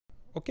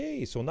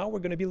Okay, so now we're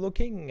going to be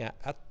looking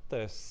at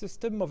the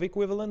system of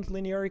equivalent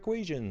linear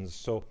equations.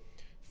 So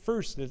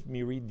first, let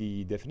me read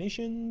the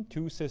definition.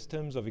 Two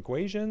systems of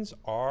equations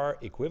are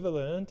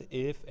equivalent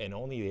if and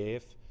only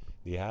if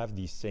they have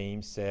the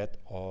same set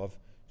of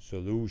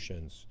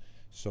solutions.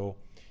 So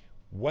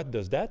what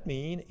does that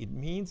mean? It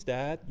means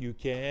that you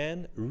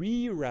can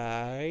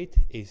rewrite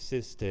a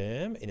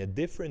system in a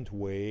different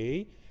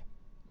way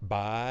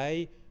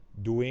by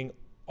doing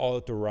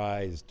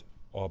authorized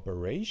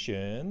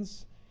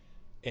operations,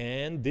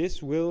 and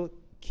this will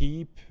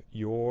keep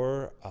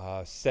your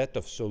set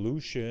of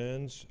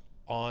solutions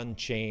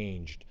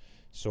unchanged.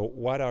 So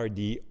what are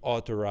the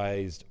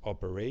authorized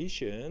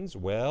operations?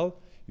 Well,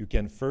 you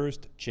can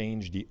first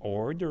change the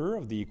order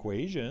of the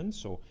equation.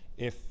 So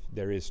if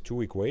there is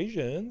two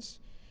equations,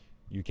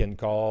 you can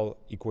call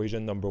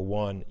equation number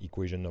 1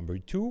 equation number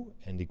 2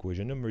 and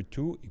equation number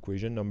 2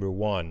 equation number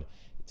 1.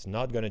 It's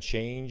not going to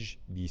change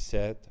the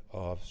set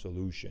of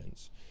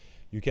solutions.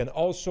 You can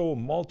also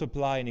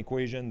multiply an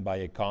equation by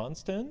a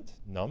constant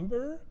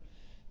number.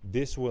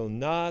 This will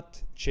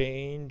not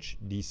change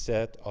the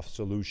set of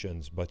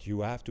solutions, but you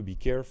have to be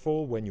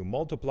careful when you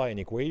multiply an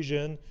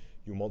equation.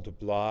 You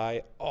multiply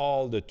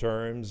all the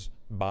terms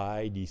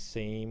by the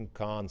same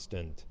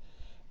constant.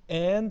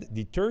 And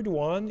the third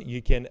one,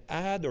 you can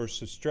add or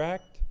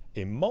subtract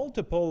a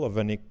multiple of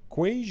an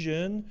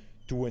equation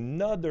to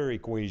another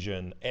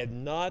equation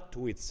and not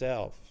to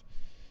itself.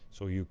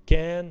 So you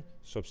can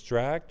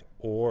subtract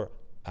or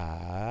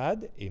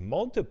add a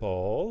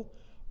multiple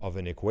of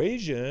an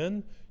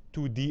equation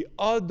to the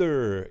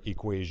other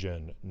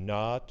equation,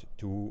 not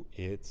to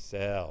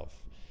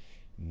itself.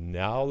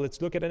 Now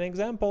let's look at an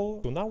example.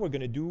 So now we're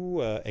going to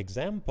do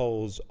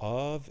examples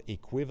of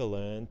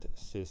equivalent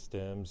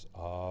systems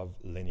of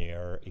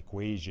linear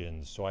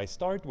equations. So I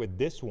start with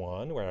this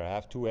one where I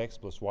have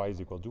 2x plus y is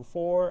equal to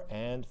 4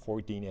 and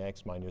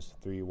 14x minus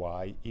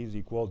 3y is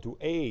equal to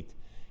 8.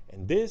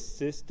 And this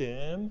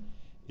system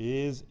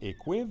is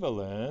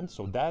equivalent,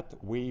 so that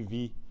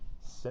wavy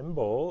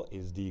symbol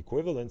is the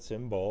equivalent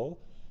symbol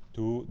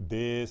to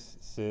this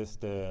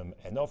system.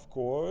 And of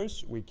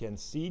course, we can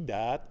see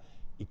that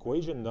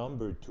equation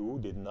number 2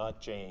 did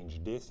not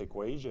change. This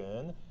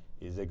equation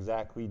is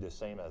exactly the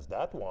same as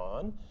that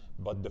one,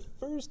 but the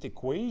first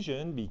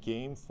equation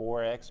became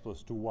 4x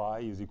plus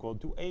 2y is equal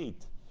to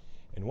 8.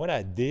 And what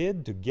I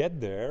did to get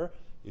there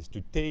is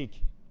to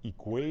take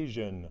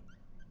equation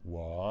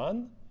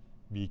 1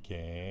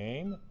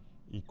 became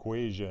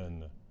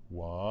equation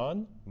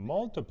 1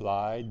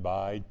 multiplied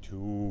by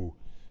 2.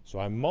 So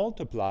I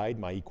multiplied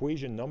my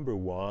equation number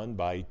 1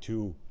 by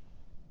 2.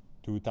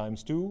 2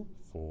 times 2,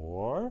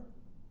 4.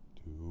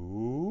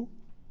 2.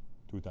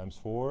 2 times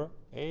 4,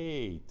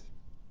 8.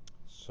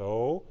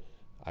 So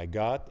I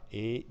got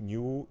a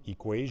new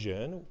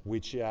equation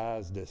which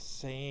has the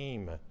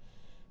same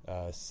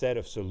set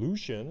of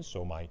solutions.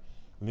 So my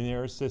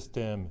linear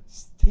system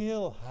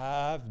still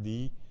have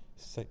the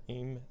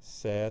same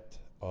set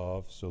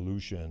of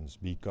solutions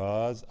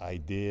because I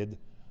did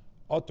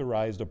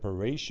authorized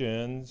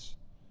operations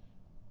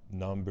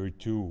number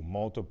 2,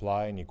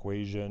 multiply an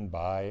equation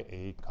by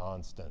a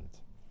constant.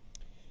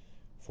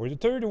 For the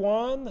third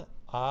one,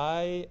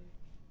 I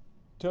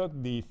took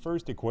the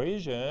first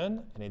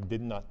equation and it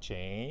did not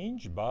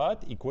change,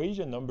 but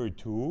equation number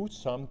 2,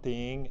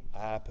 something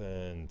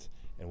happened.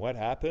 And what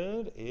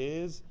happened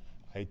is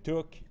I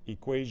took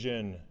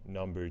equation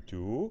number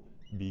 2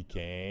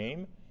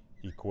 became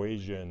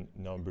equation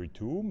number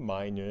 2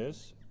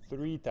 minus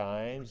 3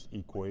 times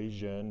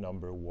equation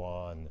number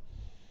 1.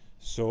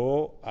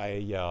 So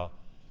I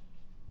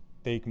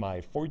take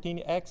my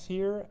 14x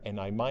here and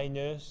I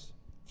minus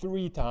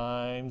 3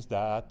 times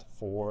that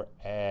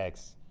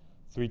 4x.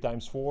 3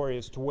 times 4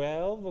 is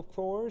 12, of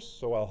course,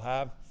 so I'll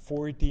have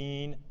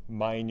 14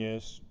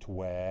 minus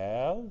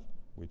 12,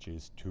 which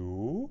is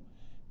 2.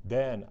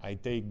 Then I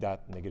take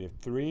that negative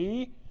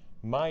 3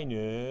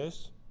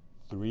 minus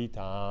 3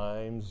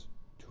 times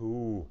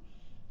 2.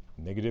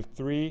 Negative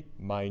 3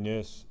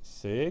 minus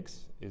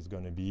 6 is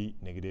going to be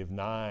negative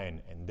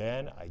 9. And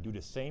then I do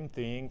the same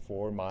thing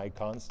for my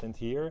constant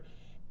here.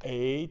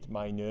 8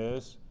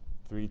 minus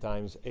 3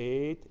 times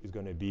 8 is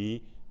going to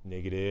be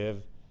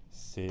negative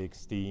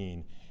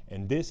 16.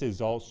 And this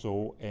is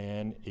also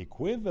an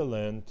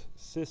equivalent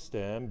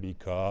system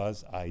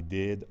because I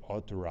did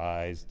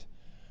authorized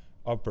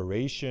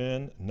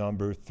operation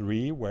number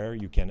 3, where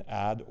you can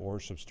add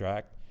or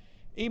subtract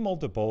a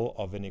multiple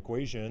of an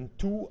equation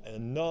to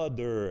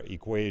another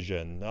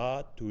equation,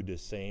 not to the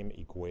same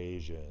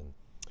equation.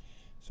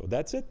 So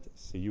that's it.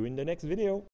 See you in the next video.